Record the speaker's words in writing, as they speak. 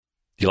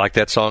You like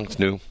that song? It's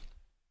new.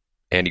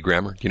 Andy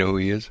Grammer. Do you know who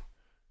he is?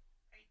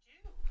 I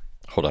do.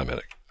 Hold on a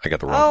minute. I got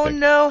the wrong thing. Oh,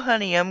 no,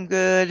 honey, I'm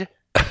good.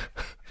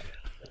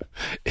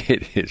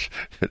 It is.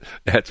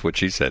 That's what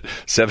she said.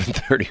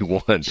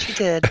 7:31. She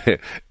did.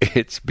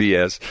 It's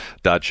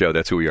BS.show.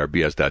 That's who we are,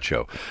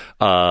 BS.show.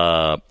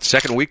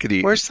 Second week of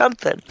the... We're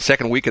something.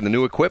 Second week of the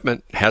new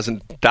equipment.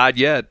 Hasn't died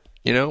yet.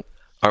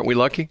 Aren't we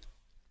lucky?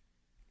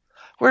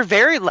 We're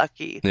very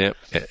lucky. Yeah,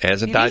 it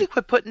hasn't You died. need to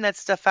quit putting that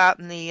stuff out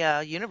in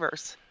the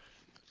universe.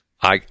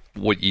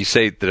 What you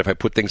say that if I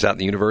put things out in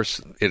the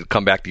universe, it'll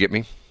come back to get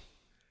me?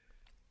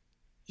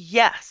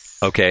 Yes.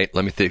 Okay,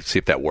 let me see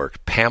if that works.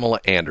 Pamela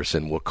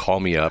Anderson will call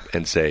me up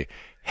and say,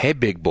 "Hey,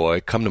 big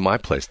boy, come to my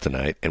place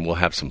tonight, and we'll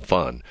have some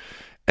fun."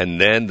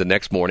 And then the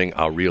next morning,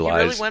 I'll You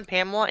realize really want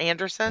Pamela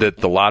Anderson? that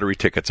the lottery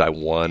tickets I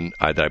won,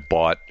 that I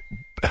bought,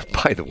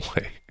 by the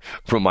way,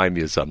 remind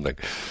me of something.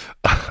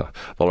 The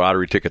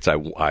lottery tickets I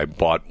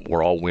bought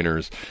were all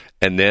winners.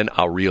 And then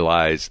I'll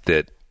realize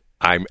that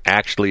I'm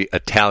actually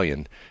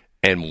Italian,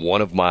 and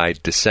one of my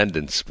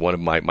descendants, one of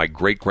my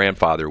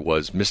great-grandfather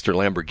was Mr.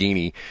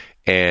 Lamborghini,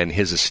 and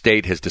his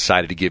estate has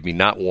decided to give me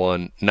not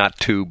one, not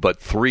two,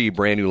 but 3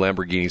 brand new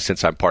Lamborghinis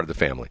since I'm part of the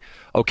family.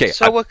 Okay.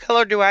 So what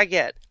color do I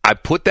get? I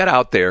put that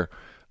out there.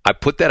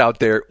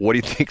 What do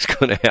you think's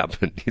going to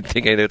happen? Do you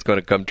think anything's going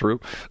to come true?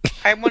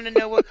 I want to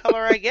know what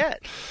color I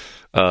get.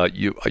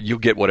 You'll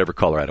get whatever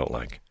color I don't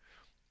like.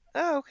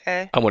 Oh,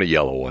 okay. I want a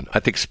yellow one. I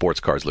think sports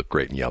cars look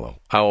great in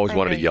yellow. I always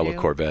wanted a yellow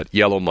Corvette,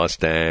 yellow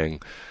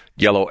Mustang,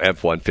 yellow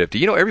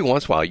F-150. Every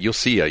once in a while you'll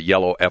see a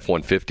yellow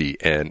F-150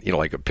 and,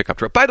 like a pickup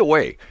truck. By the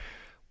way,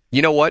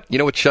 you know what? You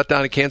know what shut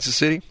down in Kansas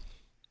City?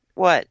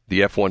 What?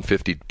 The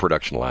F-150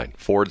 production line.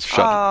 Ford's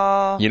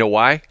shut. You know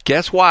why?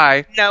 Guess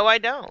why? No, I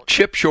don't.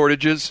 Chip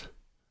shortages.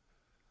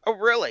 Oh,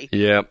 really?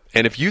 Yeah.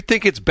 And if you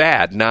think it's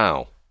bad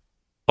now,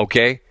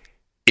 okay,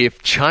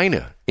 if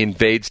China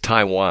invades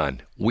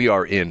Taiwan, we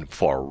are in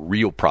for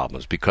real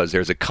problems because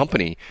there's a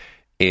company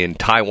in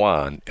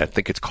Taiwan, I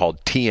think it's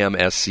called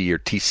TMSC or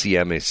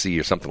TCMSC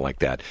or something like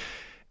that.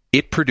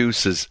 It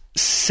produces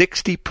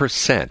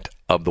 60%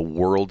 of the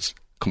world's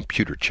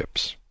computer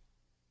chips.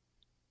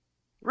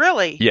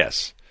 Really?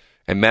 Yes.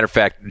 And matter of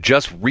fact,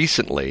 just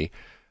recently,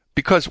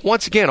 because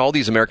once again, all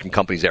these American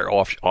companies are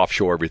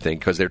offshore everything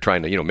because they're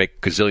trying to,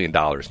 make gazillion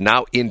dollars.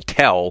 Now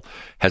Intel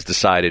has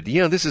decided,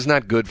 this is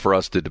not good for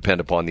us to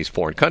depend upon these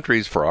foreign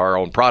countries for our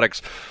own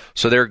products.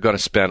 So they're going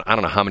to spend, I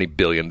don't know how many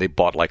billion. They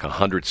bought like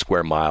 100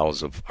 square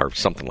miles or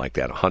something like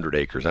that, 100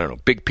 acres. I don't know,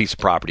 big piece of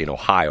property in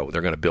Ohio.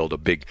 They're going to build a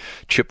big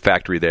chip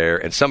factory there.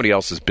 And somebody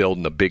else is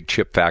building a big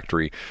chip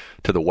factory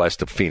to the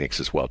west of Phoenix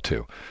as well,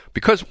 too.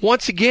 Because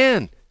once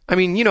again,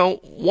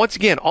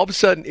 all of a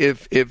sudden,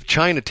 if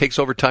China takes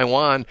over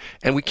Taiwan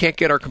and we can't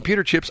get our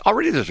computer chips,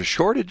 already there's a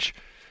shortage.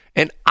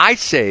 And I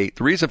say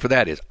the reason for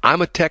that is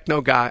I'm a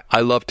techno guy.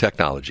 I love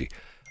technology.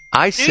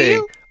 I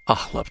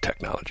love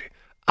technology.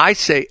 I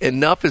say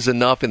enough is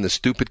enough in the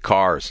stupid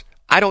cars.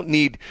 I don't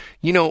need,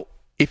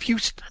 if you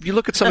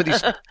look at some of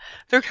these,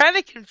 they're kind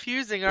of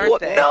confusing, aren't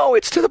they? No,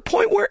 it's to the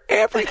point where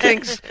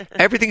everything's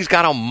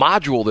got a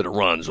module that it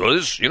runs. Well,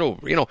 this,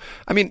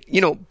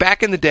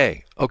 back in the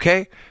day,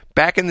 okay?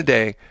 Back in the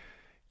day,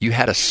 you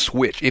had a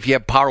switch. If you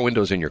have power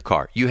windows in your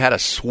car, you had a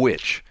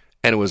switch,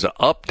 and it was an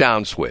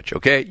up-down switch,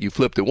 okay? You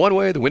flipped it one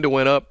way, the window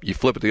went up. You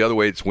flip it the other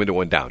way, the window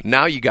went down.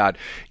 Now you got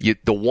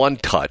the one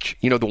touch.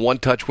 The one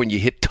touch when you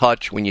hit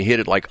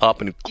it like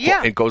up and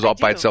it goes off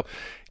by itself.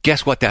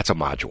 Guess what? That's a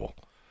module.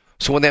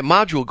 So when that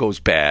module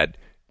goes bad,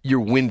 your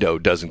window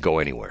doesn't go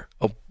anywhere.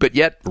 Oh, but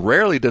yet,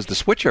 rarely does the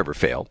switch ever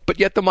fail, but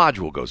yet the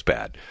module goes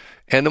bad.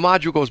 And the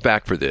module goes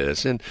back for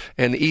this, and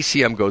the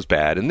ECM goes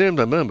bad, and then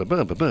blah, blah, blah,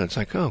 blah, blah, blah. It's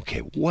like, okay,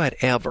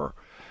 whatever.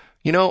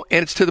 And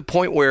it's to the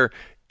point where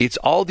it's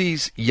all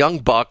these young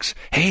bucks,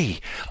 hey,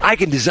 I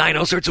can design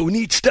all sorts of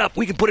neat stuff.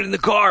 We can put it in the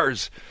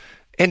cars.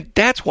 And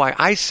that's why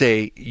I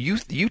say,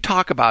 you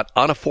talk about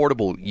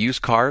unaffordable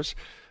used cars,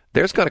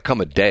 there's going to come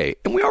a day,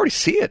 and we already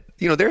see it.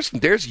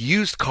 There's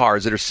used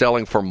cars that are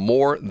selling for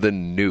more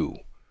than new.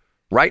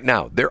 Right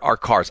now, there are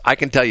cars. I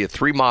can tell you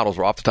 3 models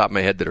off the top of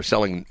my head that are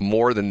selling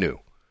more than new.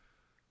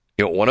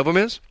 You know what one of them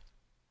is?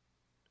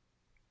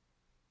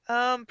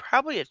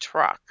 Probably a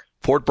truck.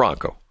 Ford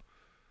Bronco.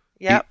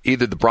 Yep.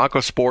 Either the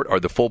Bronco Sport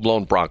or the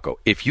full-blown Bronco.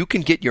 If you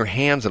can get your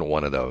hands on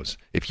one of those,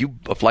 if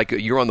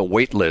you're on the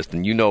wait list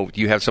and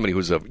you have somebody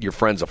who's your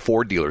friend's a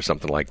Ford dealer or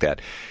something like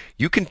that,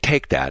 you can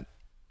take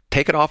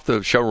it off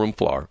the showroom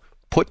floor,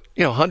 put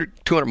 100,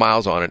 200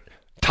 miles on it,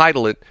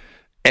 title it,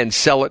 and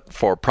sell it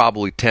for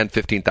probably $10,000,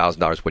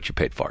 $15,000 what you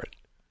paid for it.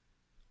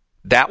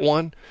 That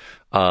one.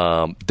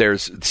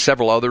 There's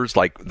several others,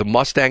 like the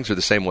Mustangs are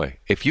the same way.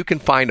 If you can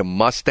find a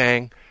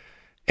Mustang,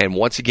 and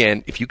once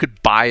again, if you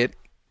could buy it,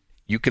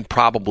 you can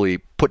probably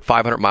put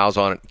 500 miles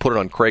on it, put it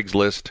on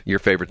Craigslist, your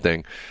favorite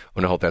thing.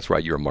 Oh, no, I hope that's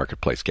right. You're a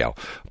Marketplace gal.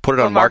 Put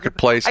it on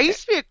Marketplace. I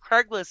used to be a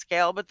Craigslist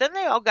gal, but then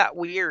they all got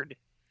weird.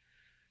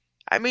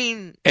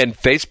 And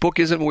Facebook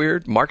isn't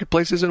weird?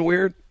 Marketplace isn't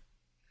weird?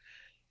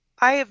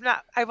 I've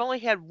only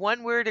had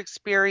one weird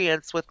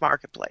experience with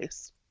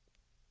Marketplace.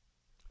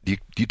 Do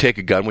you take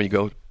a gun when you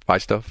go buy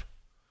stuff?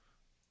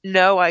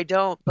 No, I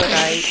don't, but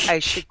I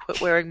should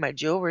quit wearing my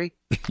jewelry.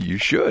 You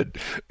should.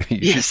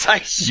 I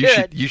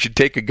should. You should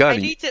take a gun. I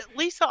need to.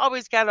 Lisa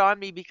always got on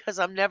me because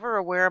I'm never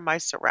aware of my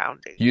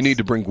surroundings. You need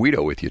to bring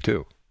Guido with you,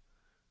 too.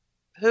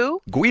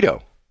 Who?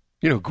 Guido.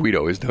 You know who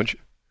Guido is, don't you?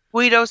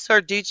 Guido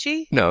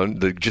Sarducci? No,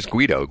 just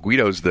Guido.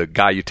 Guido's the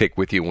guy you take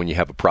with you when you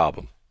have a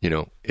problem. You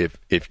know, if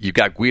you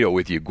got Guido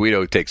with you,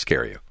 Guido takes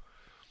care of you.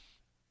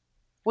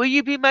 Will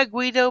you be my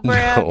Guido,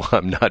 Brad? No,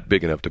 I'm not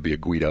big enough to be a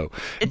Guido.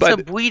 It's a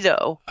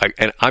Guido.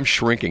 And I'm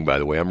shrinking, by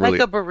the way. I'm really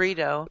like a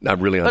burrito. I'm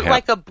really unhappy. But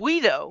like a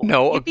Guido.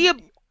 No. You'd be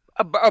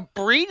a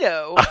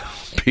burrito.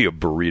 I'll be a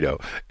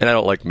burrito. And I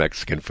don't like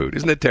Mexican food.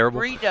 Isn't that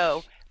terrible?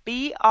 Burrito.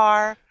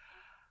 B-R...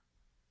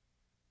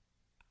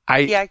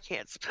 I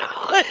can't spell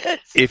it.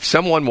 If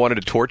someone wanted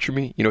to torture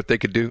me, you know what they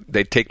could do?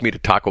 They'd take me to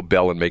Taco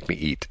Bell and make me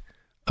eat.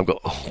 I'm going,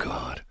 oh,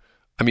 God.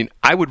 I mean,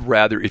 I would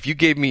rather, if you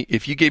gave me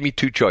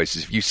two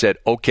choices, if you said,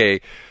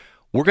 okay,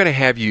 we're going to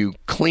have you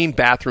clean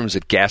bathrooms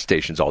at gas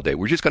stations all day.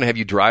 We're just going to have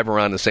you drive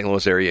around the St.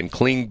 Louis area and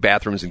clean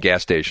bathrooms and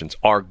gas stations,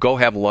 or go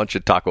have lunch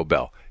at Taco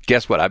Bell.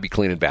 Guess what? I'd be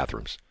cleaning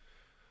bathrooms.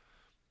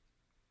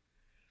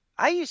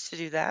 I used to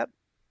do that.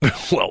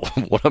 Well,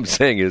 what I'm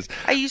saying is...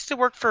 I used to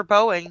work for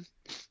Boeing.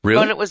 Really?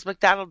 When it was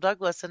McDonnell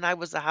Douglas, and I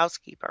was a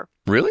housekeeper.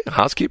 Really? A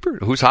housekeeper?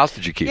 Whose house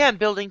did you keep? Yeah, in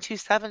Building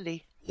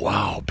 270.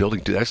 Wow, Building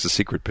 2. That's the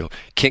secret building.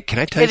 Can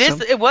I tell you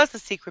something? It was a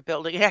secret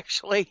building,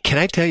 actually. Can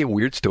I tell you a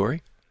weird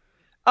story?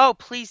 Oh,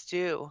 please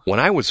do.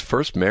 When I was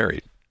first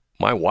married,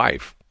 my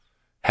wife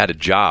had a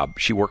job.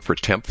 She worked for a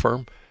temp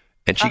firm,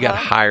 and she got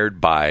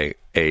hired by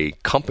a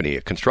company,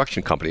 a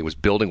construction company, that was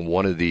building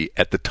one of the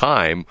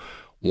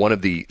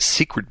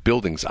secret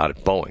buildings out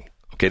at Boeing.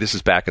 Okay, this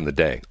is back in the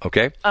day,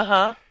 okay?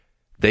 Uh-huh.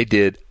 They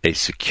did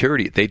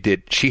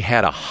she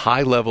had a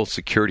high-level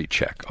security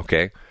check,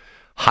 okay?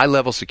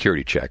 High-level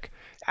security check.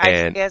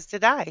 As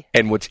did I.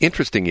 And what's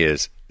interesting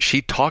is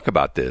she talked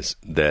about this,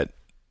 that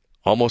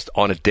almost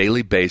on a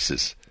daily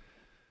basis,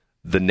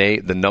 the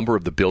number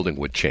of the building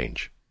would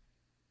change.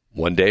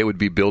 One day it would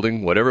be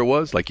building whatever it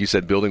was, like you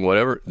said, building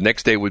whatever.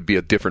 Next day would be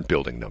a different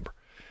building number.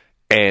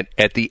 And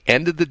at the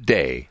end of the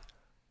day,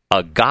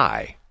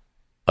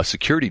 a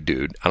security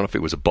dude, I don't know if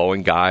it was a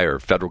Boeing guy or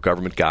a federal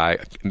government guy,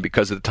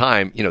 because at the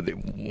time, you know,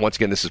 once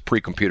again, this is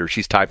pre-computer.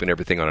 She's typing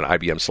everything on an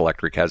IBM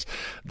Selectric, has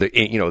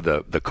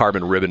the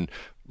carbon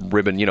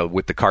ribbon, you know,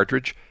 with the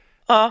cartridge.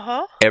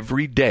 Uh-huh.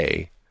 Every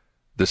day,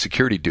 the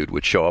security dude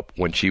would show up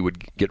when she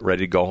would get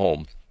ready to go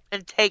home.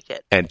 And take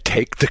it. And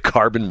take the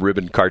carbon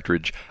ribbon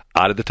cartridge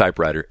out of the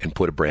typewriter and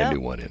put a brand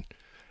new one in.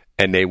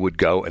 And they would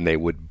go and they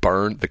would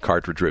burn the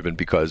cartridge ribbon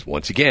because,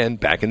 once again,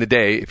 back in the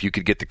day, if you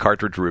could get the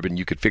cartridge ribbon,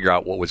 you could figure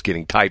out what was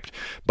getting typed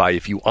by,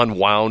 if you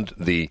unwound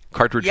the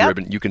cartridge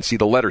ribbon, you can see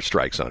the letter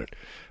strikes on it.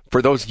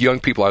 For those young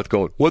people out there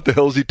going, what the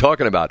hell is he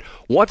talking about?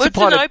 What's an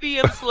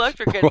IBM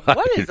Selectric? And right.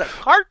 What is a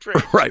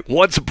cartridge? Right.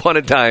 Once upon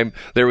a time,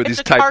 there were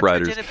these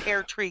typewriters. Cartridge and a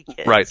pear tree,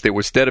 kids. Right. They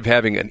were, instead of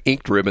having an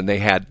inked ribbon, they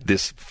had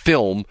this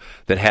film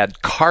that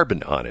had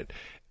carbon on it.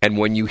 And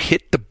when you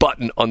hit the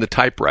button on the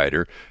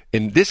typewriter,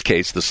 in this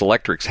case, the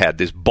Selectrics had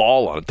this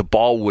ball on it. The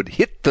ball would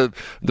hit the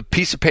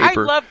piece of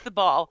paper. I loved the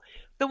ball.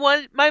 The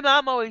one, my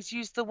mom always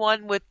used the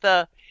one with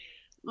the,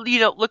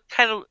 look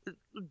kind of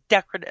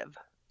decorative.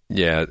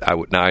 Yeah,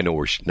 now I know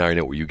where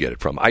you get it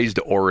from. I used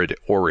the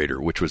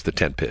orator, which was the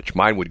 10 pitch.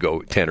 Mine would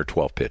go 10 or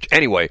 12 pitch.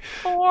 Anyway,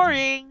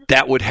 boring.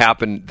 That would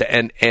happen,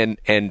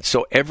 and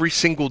so every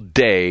single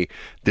day,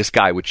 this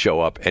guy would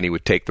show up and he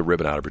would take the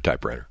ribbon out of her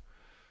typewriter.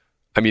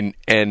 I mean,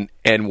 and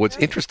what's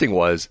interesting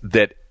was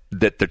that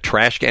the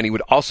trash can, he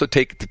would also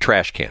take the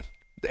trash can.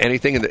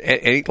 Anything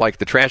like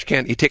the trash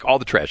can, he'd take all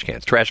the trash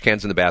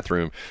cans in the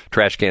bathroom,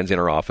 trash cans in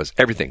her office,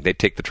 everything. They'd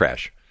take the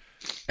trash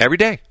every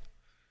day,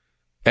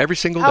 every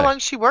single day. How long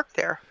she worked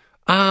there?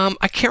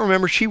 I can't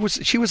remember. She was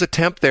a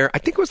temp there. I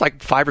think it was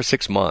like 5 or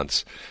 6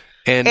 months.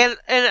 And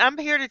I'm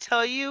here to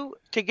tell you,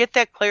 to get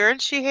that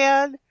clearance she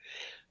had,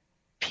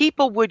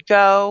 people would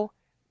go.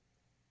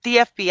 The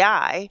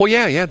FBI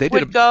they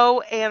would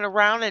go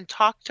around and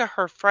talk to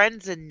her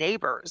friends and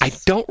neighbors. I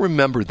don't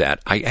remember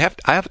that. I have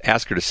to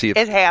ask her to see if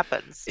it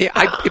happens. Yeah,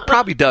 it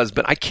probably does,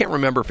 but I can't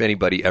remember if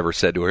anybody ever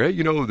said to her,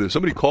 hey,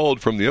 somebody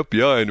called from the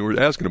FBI and were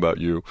asking about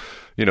you,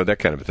 that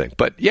kind of a thing.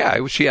 But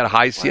yeah, she had a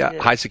high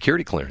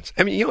security clearance.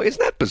 I mean,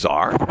 isn't that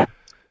bizarre?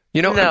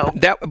 No.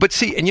 But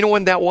see, and you know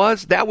when that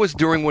was? That was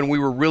during when we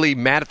were really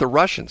mad at the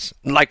Russians,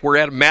 like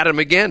we're mad at them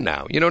again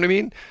now. You know what I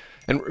mean?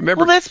 And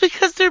remember, well, that's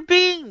because they're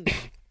being.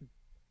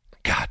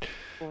 God.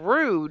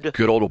 Rude.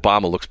 Good old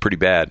Obama looks pretty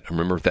bad. I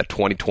remember that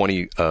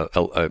 2020, a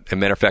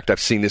matter of fact,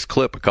 I've seen this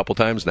clip a couple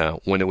times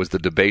now, when it was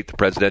the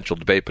presidential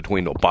debate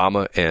between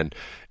Obama and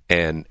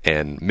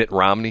Mitt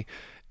Romney.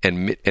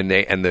 And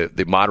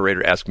the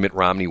moderator asked Mitt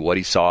Romney what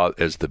he saw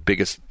as the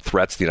biggest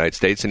threats to the United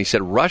States, and he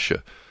said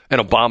Russia. And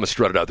Obama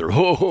strutted out there,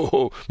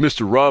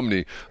 Mr.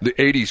 Romney, the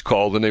 80s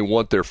called and they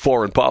want their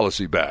foreign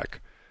policy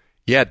back.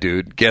 Yeah,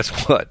 dude,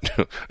 guess what?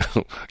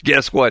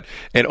 Guess what?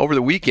 And over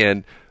the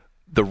weekend,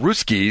 the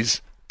Ruskies,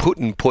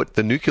 Putin put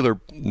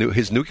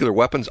his nuclear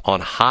weapons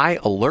on high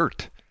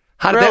alert.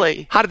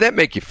 Really? How did that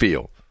make you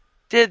feel?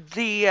 Did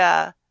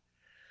the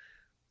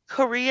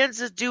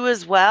Koreans do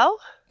as well?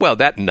 Well,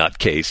 that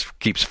nutcase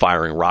keeps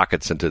firing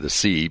rockets into the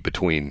sea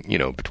between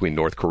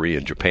North Korea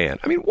and Japan.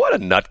 I mean, what a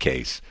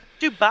nutcase.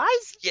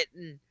 Dubai's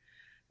getting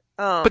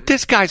but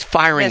this guy's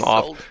firing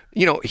missiled. off,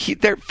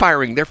 they're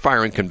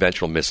firing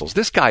conventional missiles.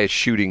 This guy is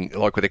shooting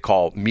like what they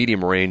call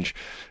medium range,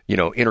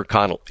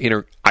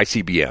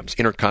 ICBMs,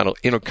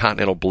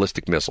 intercontinental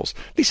ballistic missiles.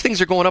 These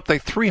things are going up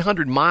like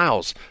 400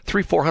 miles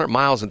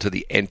into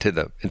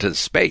the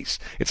space.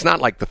 It's not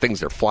like the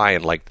things they're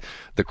flying like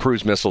the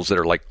cruise missiles that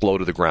are like low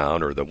to the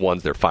ground, or the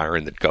ones they're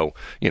firing that go,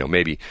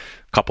 maybe a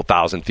couple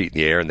thousand feet in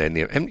the air,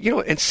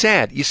 and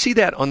sad. You see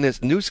that on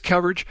this news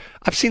coverage.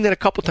 I've seen that a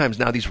couple times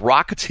now. These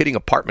rockets hitting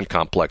apartment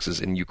complexes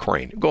in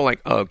Ukraine. You go like,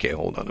 okay,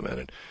 hold on a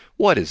minute.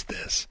 What is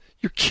this?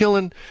 You're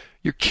killing.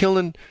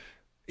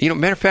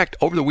 Matter of fact,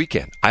 over the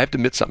weekend, I have to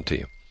admit something to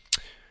you.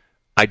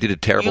 I did a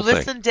terrible thing. You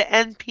listened to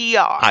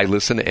NPR. I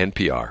listened to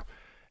NPR,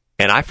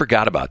 and I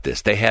forgot about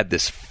this. They had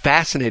this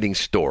fascinating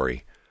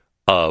story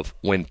of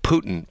when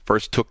Putin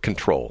first took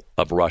control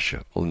of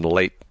Russia in the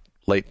late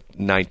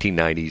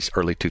 1990s,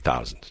 early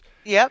 2000s.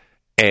 Yep.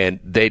 And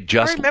I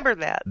remember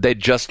that. They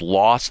just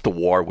lost the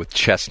war with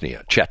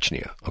Chechnya.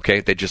 Okay,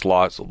 they just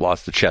lost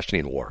the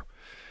Chechnyan war,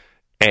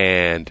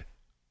 and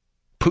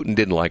Putin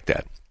didn't like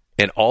that.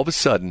 And all of a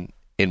sudden,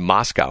 in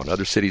Moscow and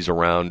other cities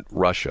around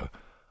Russia,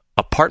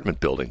 apartment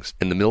buildings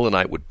in the middle of the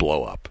night would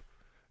blow up,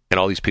 and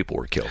all these people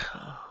were killed.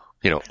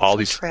 All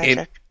these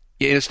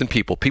innocent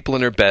people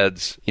in their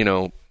beds,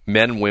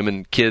 men,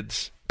 women,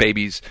 kids,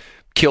 babies,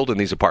 killed in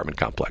these apartment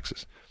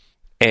complexes.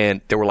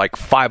 And there were like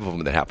 5 of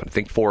them that happened. I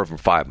think 4 of them,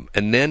 5 of them.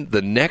 And then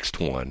the next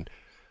one,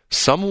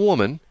 some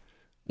woman,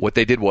 what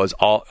they did was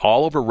all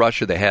over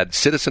Russia, they had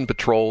citizen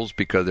patrols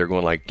because they're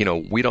going like,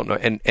 we don't know.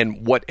 And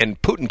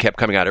Putin kept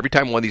coming out. Every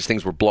time one of these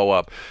things would blow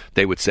up,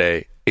 they would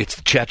say, it's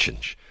the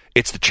Chechens.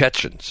 It's the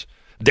Chechens.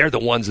 They're the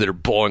ones that are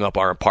blowing up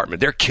our apartment.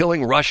 They're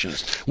killing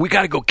Russians. We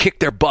got to go kick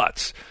their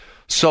butts.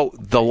 So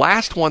the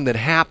last one that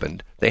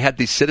happened, they had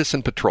these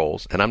citizen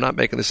patrols, and I'm not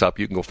making this up.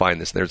 You can go find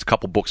this. There's a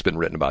couple books been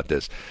written about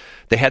this.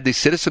 They had these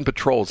citizen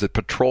patrols that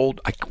patrolled,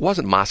 it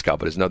wasn't Moscow,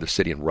 but it's another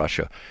city in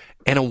Russia.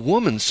 And a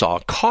woman saw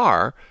a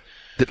car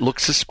that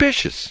looked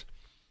suspicious.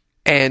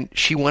 And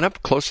she went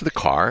up close to the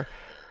car,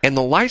 and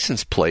the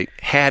license plate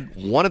had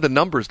one of the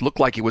numbers looked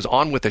like it was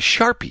on with a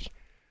Sharpie.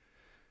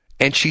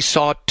 And she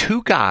saw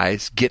 2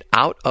 guys get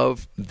out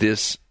of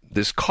this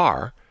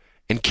car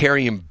and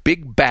carrying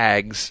big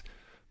bags,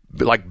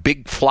 like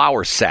big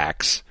flour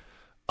sacks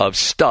of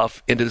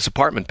stuff into this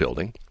apartment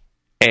building,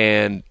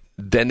 and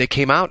then they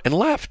came out and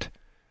left.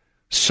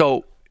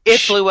 So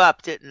it blew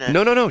up, didn't it?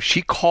 No.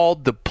 She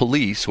called the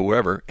police,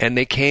 whoever, and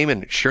they came,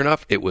 and sure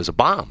enough, it was a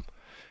bomb.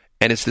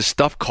 And it's this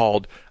stuff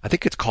called, I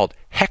think it's called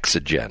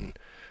hexogen.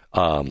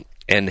 And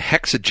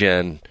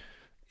hexogen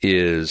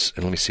is,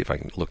 and let me see if I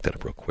can look that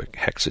up real quick.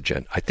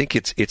 Hexogen. I think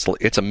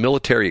it's a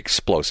military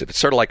explosive. It's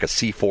sort of like a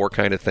C4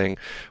 kind of thing,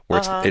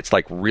 where it's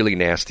like really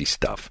nasty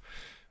stuff.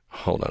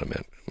 Hold on a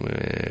minute.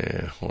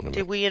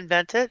 Did we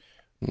invent it?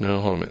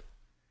 No, hold on a minute.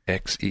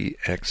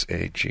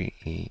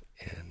 Hexagen.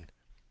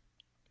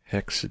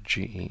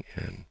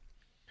 Hexagen.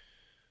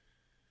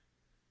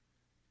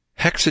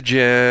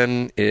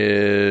 Hexagen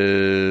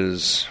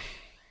is...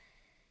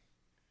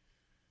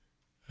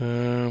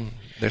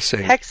 they're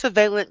saying...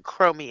 hexavalent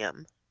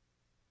chromium.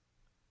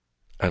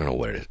 I don't know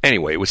what it is.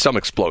 Anyway, it was some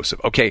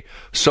explosive. Okay,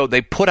 so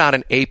they put out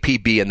an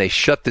APB and they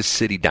shut this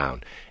city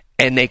down.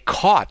 And they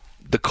caught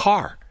the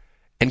car.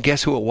 And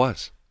guess who it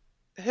was?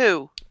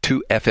 Who?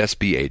 2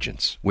 FSB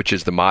agents, which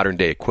is the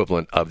modern-day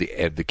equivalent of the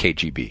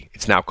KGB.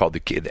 It's now called the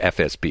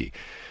FSB.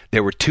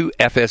 There were 2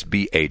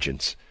 FSB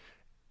agents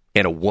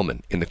and a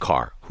woman in the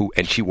car,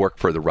 and she worked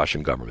for the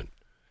Russian government.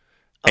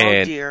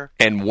 Oh, dear.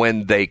 And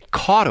when they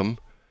caught him,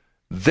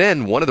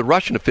 then one of the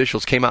Russian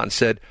officials came out and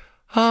said,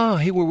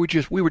 we were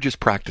just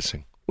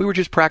practicing. We were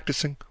just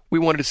practicing. We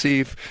wanted to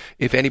see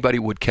if anybody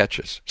would catch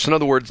us. So in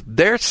other words,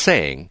 they're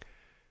saying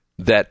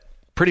that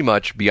pretty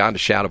much beyond a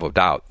shadow of a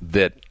doubt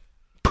that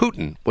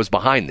Putin was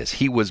behind this.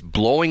 He was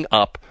blowing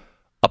up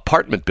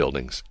apartment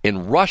buildings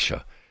in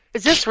Russia.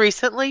 Is this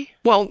recently?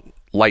 Well,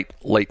 late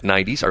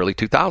 90s, early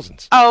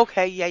 2000s. Oh,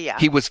 okay. Yeah.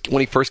 He was, when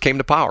he first came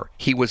to power,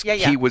 he was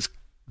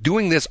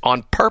doing this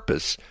on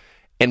purpose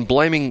and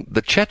blaming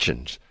the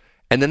Chechens.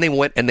 And then they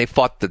went and they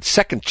fought the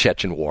second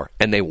Chechen war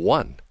and they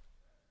won.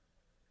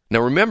 Now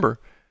remember,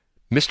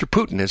 Mr.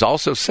 Putin has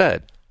also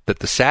said that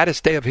the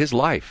saddest day of his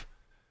life,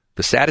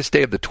 the saddest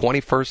day of the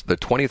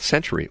 20th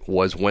century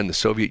was when the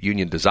Soviet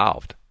Union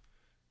dissolved.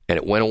 And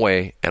it went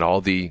away, and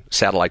all the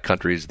satellite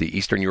countries, the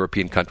Eastern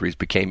European countries,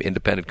 became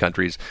independent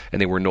countries,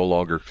 and they were no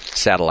longer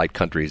satellite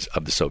countries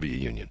of the Soviet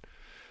Union.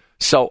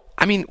 So,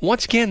 I mean,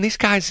 once again, this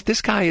guy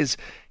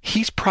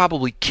he's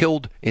probably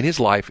killed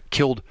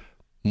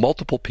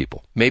multiple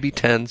people, maybe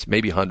tens,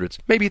 maybe hundreds,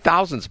 maybe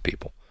thousands of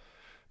people,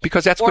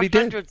 because that's what he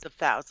did. Hundreds of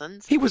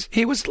thousands. He was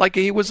like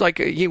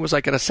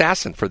an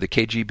assassin for the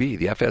KGB,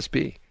 the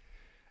FSB.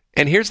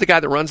 And here's the guy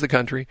that runs the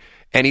country,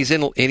 and he's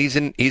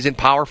in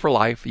power for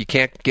life. You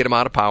can't get him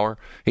out of power.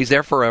 He's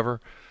there forever.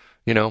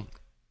 I don't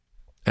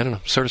know,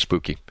 sort of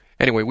spooky.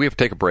 Anyway, we have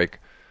to take a break.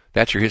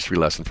 That's your history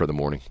lesson for the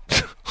morning.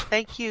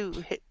 Thank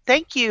you,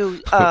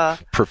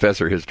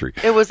 Professor History.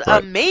 It was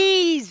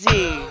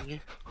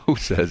amazing. Who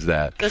says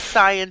that? The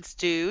science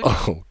dude.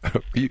 Oh,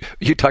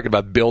 you talking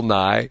about Bill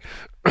Nye?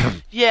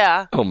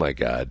 Yeah. Oh my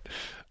God,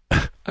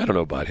 I don't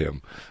know about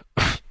him.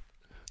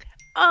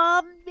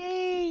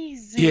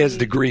 Amazing. He has a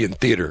degree in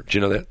theater. Do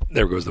you know that?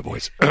 There goes the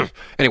voice.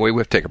 Anyway, we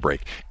have to take a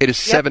break. It is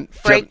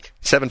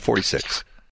 7:46.